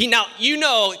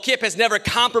 Kip has never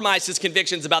compromised his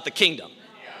convictions about the kingdom.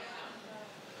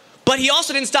 But he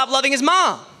also didn't stop loving his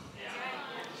mom.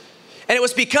 And it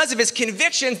was because of his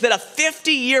convictions that a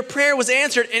 50-year prayer was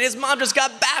answered and his mom just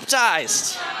got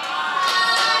baptized.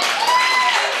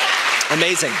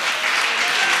 Amazing.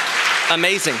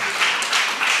 Amazing.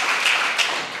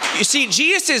 You see,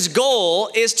 Jesus' goal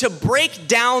is to break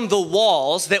down the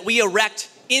walls that we erect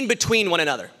in between one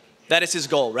another. That is his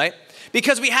goal, right?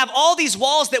 Because we have all these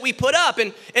walls that we put up,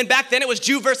 and back then it was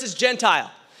Jew versus Gentile.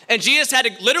 And Jesus had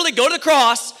to literally go to the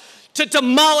cross to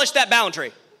demolish that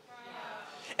boundary.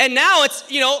 And now it's,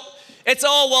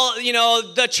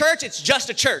 the church, it's just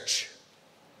a church.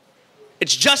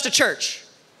 It's just a church.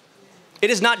 It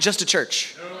is not just a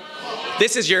church.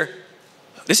 This is your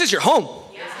home.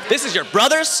 This is your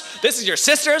brothers. This is your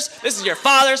sisters. This is your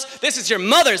fathers. This is your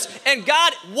mothers. And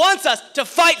God wants us to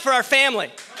fight for our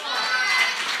family.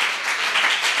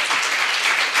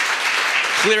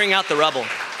 Clearing out the rubble.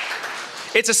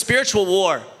 It's a spiritual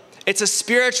war. It's a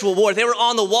spiritual war. They were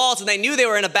on the walls and they knew they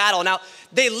were in a battle. Now,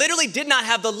 they literally did not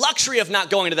have the luxury of not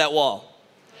going to that wall.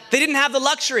 They didn't have the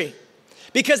luxury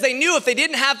because they knew if they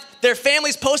didn't have their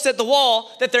families posted at the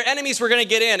wall that their enemies were going to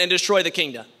get in and destroy the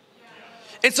kingdom.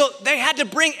 And so they had to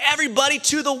bring everybody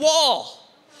to the wall.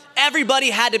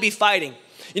 Everybody had to be fighting.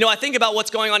 I think about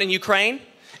what's going on in Ukraine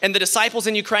and the disciples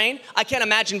in Ukraine. I can't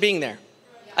imagine being there.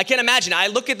 I can't imagine. I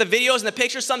look at the videos and the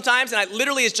pictures sometimes, and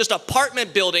literally it's just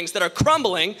apartment buildings that are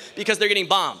crumbling because they're getting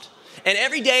bombed. And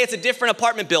every day it's a different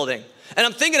apartment building. And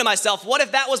I'm thinking to myself, what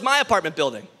if that was my apartment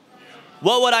building?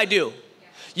 What would I do?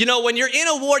 When you're in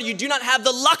a war, you do not have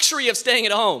the luxury of staying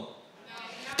at home.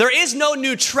 There is no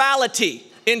neutrality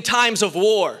in times of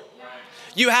war.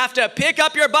 You have to pick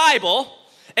up your Bible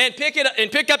and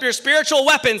pick up your spiritual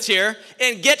weapons here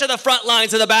and get to the front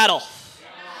lines of the battle.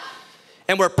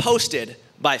 And we're posted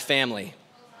by family.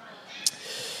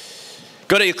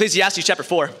 Go to Ecclesiastes chapter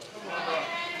 4.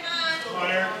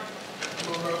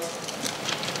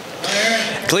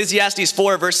 Ecclesiastes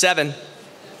 4, verse 7.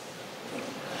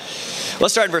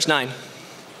 Let's start in verse 9.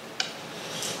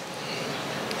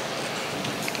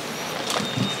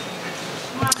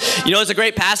 It's a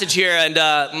great passage here, and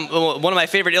one of my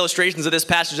favorite illustrations of this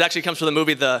passage actually comes from the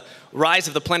movie The Rise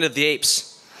of the Planet of the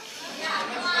Apes.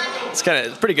 It's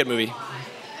a pretty good movie.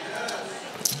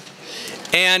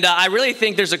 And I really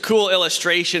think there's a cool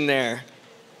illustration there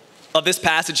of this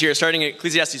passage here, starting at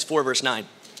Ecclesiastes 4, verse 9.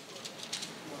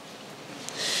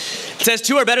 It says,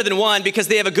 2 are better than one because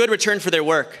they have a good return for their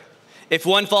work. If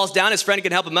one falls down, his friend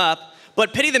can help him up,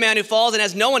 but pity the man who falls and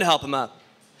has no one to help him up.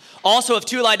 Also, if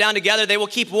 2 lie down together, they will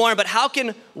keep warm, but how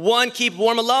can one keep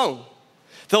warm alone?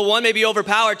 Though one may be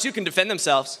overpowered, 2 can defend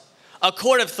themselves. A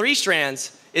cord of 3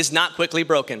 strands is not quickly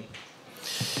broken.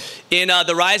 In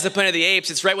The Rise of the Planet of the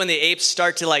Apes, it's right when the apes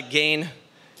start to gain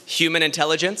human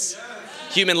intelligence,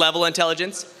 human level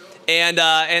intelligence. And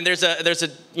there's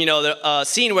a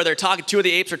scene where 2 of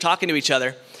the apes are talking to each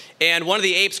other, and one of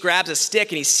the apes grabs a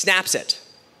stick and he snaps it.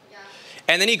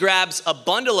 And then he grabs a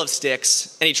bundle of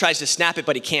sticks and he tries to snap it,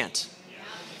 but he can't.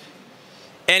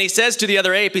 And he says to the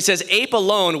other ape, he says, ape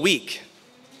alone weak,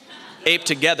 ape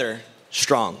together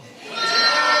strong.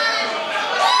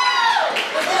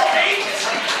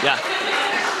 Yeah.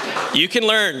 You can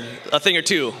learn a thing or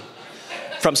two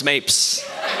from some apes.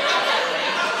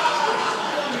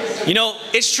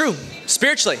 It's true,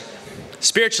 spiritually.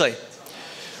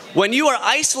 When you are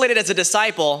isolated as a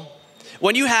disciple,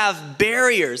 when you have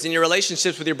barriers in your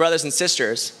relationships with your brothers and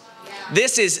sisters,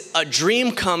 this is a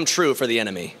dream come true for the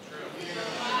enemy.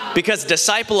 Because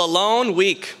disciple alone,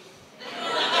 weak.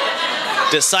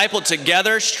 Disciple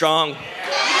together, strong.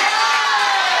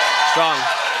 Strong.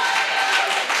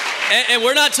 And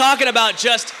we're not talking about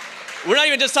we're not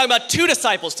even just talking about 2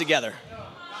 disciples together.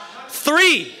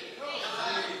 3.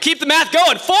 Keep the math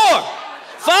going. 4,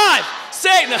 5,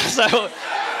 6. No, so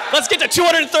let's get to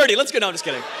 230. Let's go. No, I'm just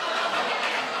kidding.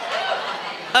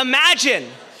 Imagine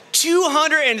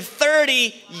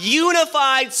 230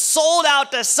 unified,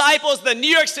 sold-out disciples of the New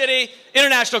York City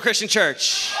International Christian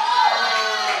Church.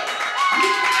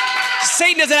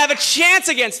 Satan doesn't have a chance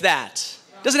against that.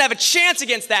 Doesn't have a chance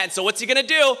against that. And so what's he going to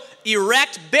do?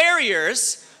 Erect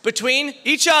barriers between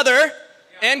each other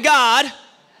and God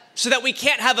so that we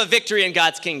can't have a victory in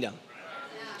God's kingdom.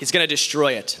 He's going to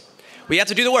destroy it. We have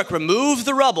to do the work. Remove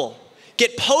the rubble.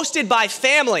 get posted by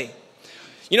family.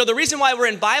 You know, the reason why we're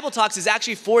in Bible talks is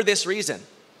actually for this reason.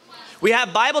 We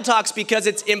have Bible talks because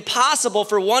it's impossible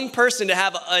for one person to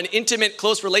have an intimate,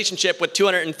 close relationship with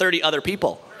 230 other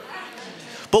people.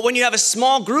 But when you have a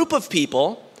small group of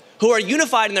people who are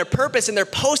unified in their purpose and they're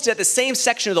posted at the same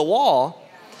section of the wall,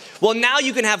 well, now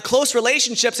you can have close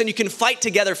relationships and you can fight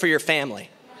together for your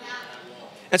family.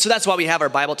 And so that's why we have our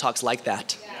Bible talks like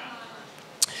that.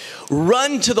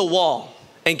 Run to the wall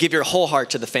and give your whole heart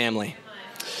to the family.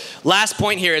 Last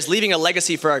point here is leaving a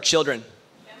legacy for our children.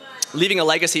 Leaving a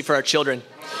legacy for our children.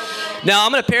 Now,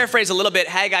 I'm going to paraphrase a little bit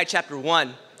Haggai chapter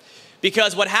 1.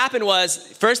 Because what happened was,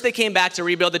 first they came back to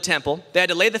rebuild the temple. They had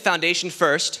to lay the foundation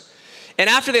first. And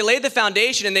after they laid the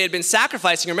foundation and they had been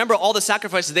sacrificing, remember all the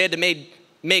sacrifices they had to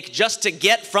make just to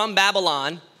get from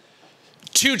Babylon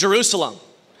to Jerusalem.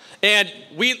 And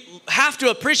we have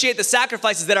to appreciate the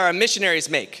sacrifices that our missionaries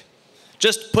make.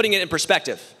 Just putting it in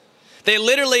perspective. They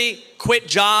literally quit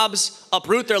jobs,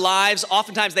 uproot their lives.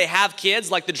 Oftentimes they have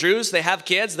kids, like the Jews. They have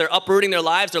kids. They're uprooting their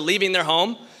lives. They're leaving their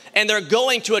home. And they're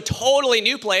going to a totally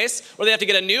new place where they have to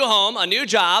get a new home, a new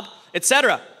job,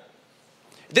 etc.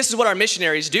 This is what our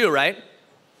missionaries do, right?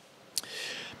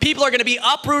 People are going to be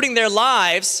uprooting their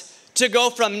lives to go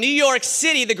from New York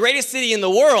City, the greatest city in the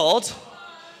world,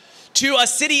 to a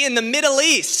city in the Middle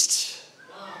East.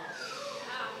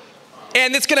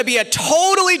 And it's going to be a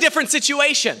totally different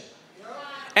situation.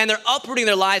 And they're uprooting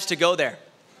their lives to go there.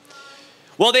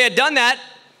 Well, they had done that.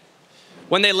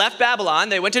 When they left Babylon,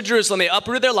 they went to Jerusalem, they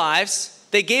uprooted their lives.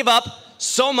 They gave up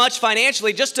so much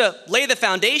financially just to lay the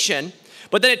foundation.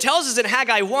 But then it tells us in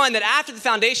Haggai 1 that after the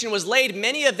foundation was laid,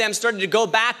 many of them started to go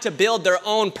back to build their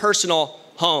own personal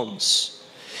homes.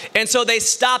 And so they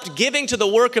stopped giving to the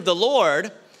work of the Lord,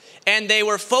 and they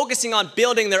were focusing on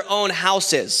building their own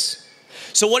houses.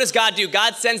 So what does God do?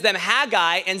 God sends them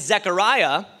Haggai and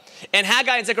Zechariah, and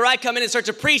Haggai and Zechariah come in and start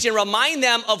to preach and remind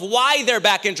them of why they're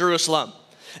back in Jerusalem.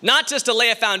 Not just to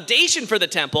lay a foundation for the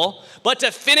temple, but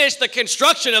to finish the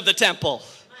construction of the temple.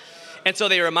 And so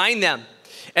they remind them.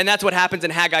 And that's what happens in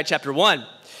Haggai chapter 1.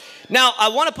 Now, I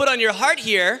want to put on your heart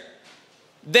here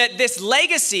that this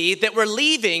legacy that we're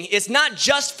leaving is not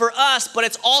just for us, but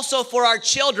it's also for our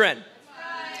children.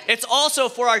 It's also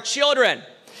for our children.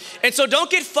 And so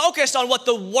don't get focused on what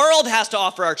the world has to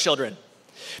offer our children.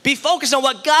 Be focused on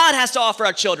what God has to offer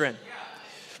our children.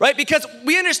 Right? Because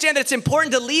we understand that it's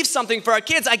important to leave something for our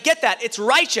kids. I get that. It's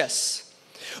righteous.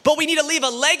 But we need to leave a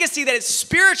legacy that is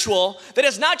spiritual, that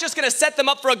is not just going to set them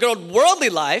up for a good worldly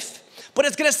life, but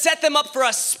it's going to set them up for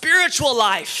a spiritual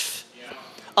life. Yeah.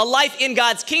 A life in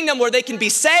God's kingdom where they can be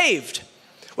saved,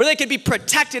 where they can be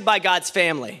protected by God's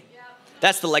family. Yeah.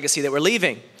 That's the legacy that we're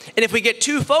leaving. And if we get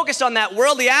too focused on that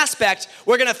worldly aspect,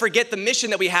 we're going to forget the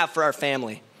mission that we have for our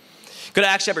family. Go to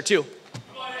Acts chapter 2.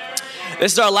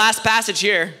 This is our last passage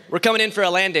here. We're coming in for a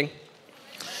landing.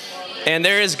 And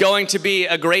there is going to be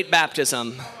a great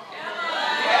baptism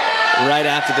right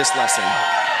after this lesson.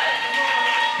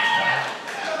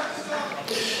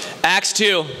 Acts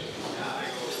 2,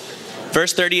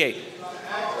 verse 38.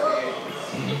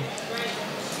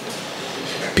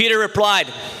 Peter replied,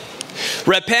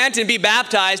 "Repent and be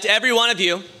baptized, every one of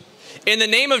you, in the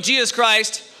name of Jesus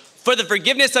Christ for the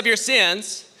forgiveness of your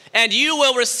sins, and you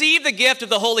will receive the gift of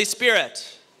the Holy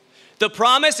Spirit. The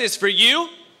promise is for you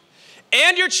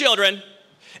and your children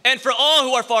and for all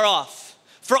who are far off,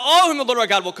 for all whom the Lord our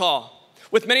God will call."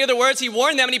 With many other words, he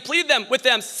warned them and he pleaded with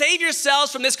them, "Save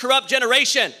yourselves from this corrupt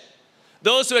generation."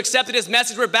 Those who accepted his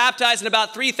message were baptized, and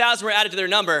about 3,000 were added to their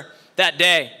number that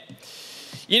day.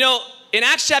 You know, in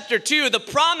Acts chapter 2, the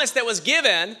promise that was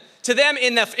given to them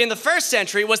in the first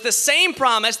century was the same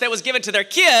promise that was given to their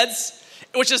kids,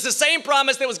 which is the same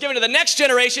promise that was given to the next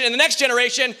generation and the next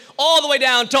generation, all the way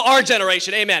down to our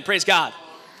generation. Amen. Praise God.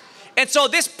 And so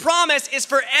this promise is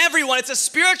for everyone. It's a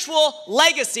spiritual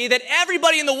legacy that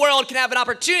everybody in the world can have an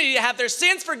opportunity to have their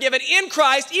sins forgiven in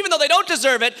Christ, even though they don't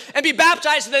deserve it, and be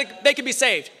baptized so that they can be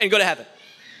saved and go to heaven.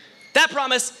 That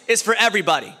promise is for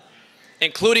everybody,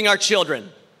 including our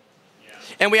children.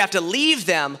 And we have to leave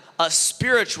them a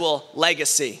spiritual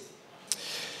legacy.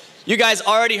 You guys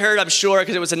already heard, I'm sure,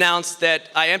 because it was announced that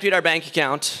I emptied our bank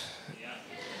account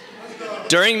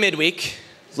during midweek,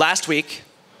 last week.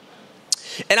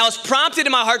 And I was prompted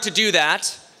in my heart to do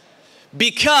that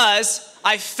because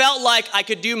I felt like I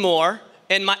could do more.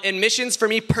 And missions for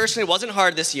me personally wasn't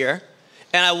hard this year.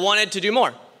 And I wanted to do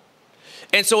more.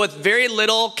 And so with very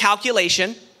little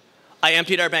calculation, I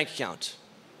emptied our bank account.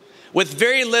 With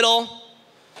very little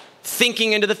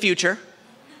thinking into the future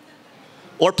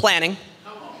or planning,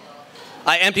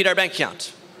 I emptied our bank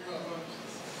account.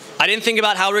 I didn't think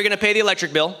about how we were going to pay the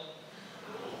electric bill.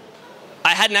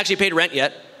 I hadn't actually paid rent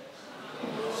yet.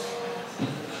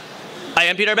 I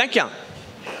emptied our bank account.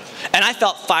 And I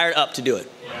felt fired up to do it.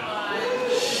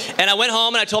 And I went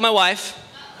home and I told my wife.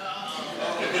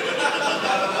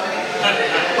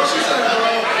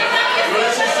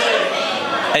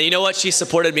 And you know what? She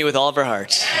supported me with all of her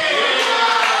heart.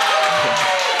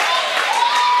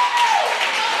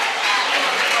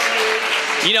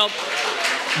 You know,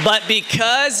 but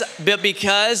because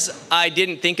I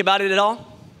didn't think about it at all,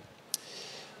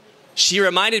 she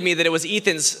reminded me that it was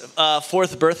Ethan's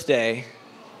 4th birthday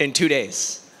in 2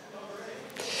 days.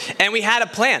 And we had a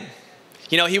plan.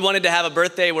 You know, he wanted to have a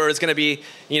birthday where it was going to be,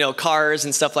 you know, cars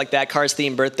and stuff like that,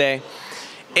 cars-themed birthday.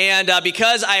 And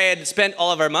because I had spent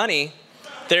all of our money,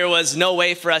 there was no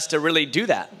way for us to really do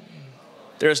that.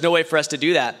 There was no way for us to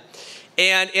do that.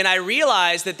 And I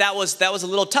realized that was a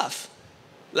little tough.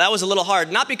 That was a little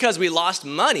hard. Not because we lost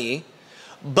money,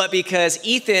 but because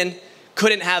Ethan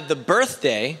couldn't have the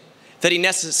birthday that he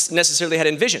necessarily had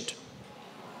envisioned.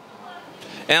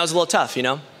 And that was a little tough, you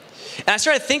know? And I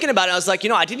started thinking about it. I was like, you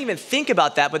know, I didn't even think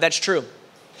about that, but that's true.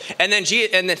 And then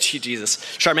Jesus,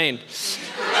 Charmaine.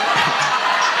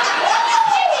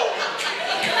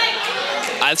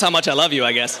 That's how much I love you,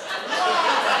 I guess.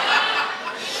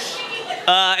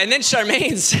 And then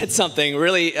Charmaine said something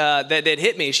really that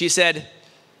hit me. She said,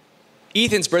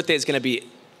 Ethan's birthday is going to be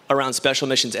around special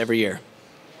missions every year.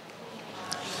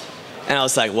 And I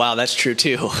was like, wow, that's true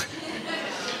too.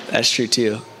 That's true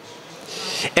too.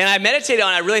 And I meditated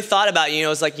on it. I really thought about it. You know,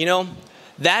 I was like, you know,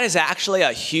 that is actually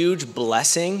a huge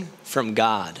blessing from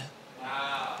God.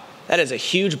 Wow. That is a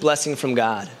huge blessing from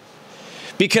God.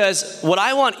 Because what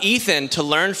I want Ethan to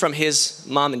learn from his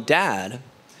mom and dad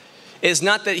is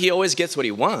not that he always gets what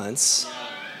he wants,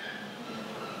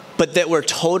 but that we're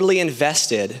totally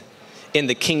invested in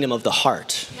the kingdom of the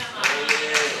heart,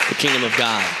 the kingdom of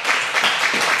God.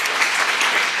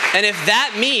 And if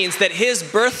that means that his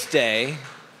birthday,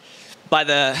 by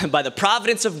the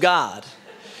providence of God,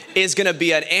 is going to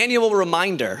be an annual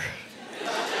reminder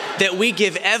that we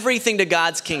give everything to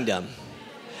God's kingdom,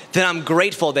 then I'm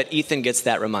grateful that Ethan gets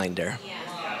that reminder.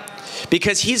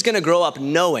 Because he's going to grow up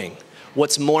knowing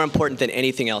what's more important than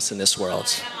anything else in this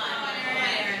world.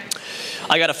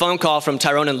 I got a phone call from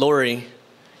Tyrone and Lori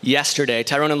yesterday.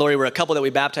 Tyrone and Lori were a couple that we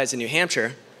baptized in New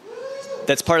Hampshire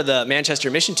that's part of the Manchester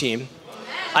mission team.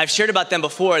 I've shared about them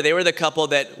before. They were the couple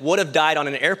that would have died on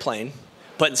an airplane,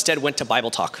 but instead went to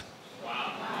Bible talk.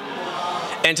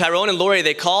 And Tyrone and Lori,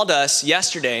 they called us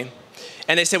yesterday,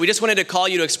 and they said, we just wanted to call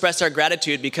you to express our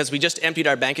gratitude because we just emptied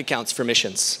our bank accounts for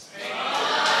missions.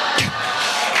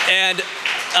 And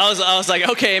I was like,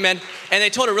 okay, man. And they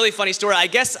told a really funny story. I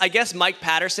guess Mike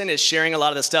Patterson is sharing a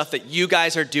lot of the stuff that you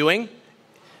guys are doing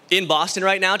in Boston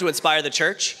right now to inspire the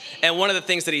church. And one of the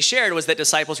things that he shared was that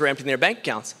disciples were emptying their bank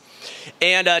accounts.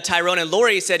 And Tyrone and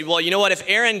Lori said, well, you know what? If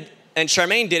Aaron and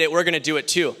Charmaine did it, we're going to do it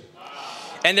too.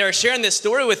 And they were sharing this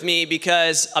story with me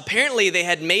because apparently they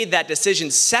had made that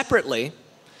decision separately,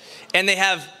 and they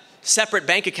have separate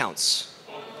bank accounts.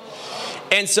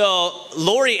 And so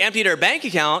Lori emptied her bank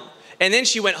account, and then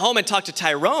she went home and talked to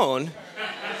Tyrone.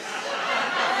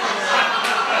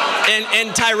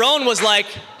 And Tyrone was like,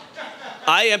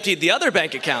 I emptied the other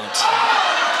bank account.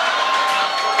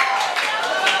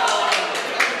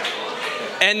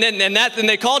 And then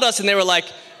they called us and they were like,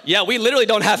 yeah, we literally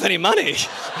don't have any money.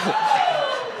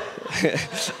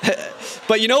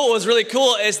 But you know what was really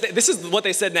cool is this is what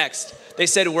they said next. They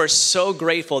said, we're so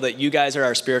grateful that you guys are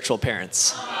our spiritual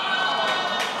parents.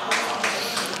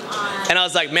 And I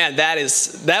was like, man,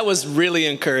 that was really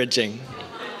encouraging.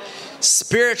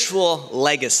 Spiritual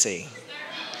legacy.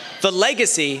 The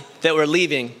legacy that we're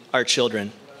leaving our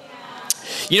children.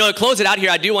 You know, to close it out here,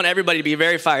 I do want everybody to be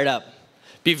very fired up.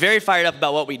 Be very fired up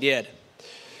about what we did.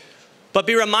 But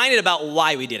be reminded about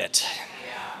why we did it.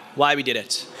 Why we did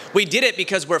it. We did it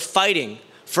because we're fighting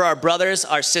for our brothers,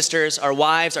 our sisters, our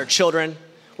wives, our children.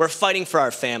 We're fighting for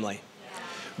our family.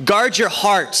 Guard your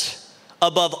heart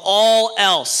above all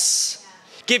else.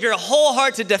 Give your whole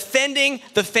heart to defending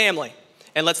the family.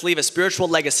 And let's leave a spiritual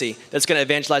legacy that's going to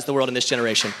evangelize the world in this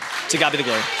generation. To God be the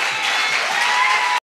glory.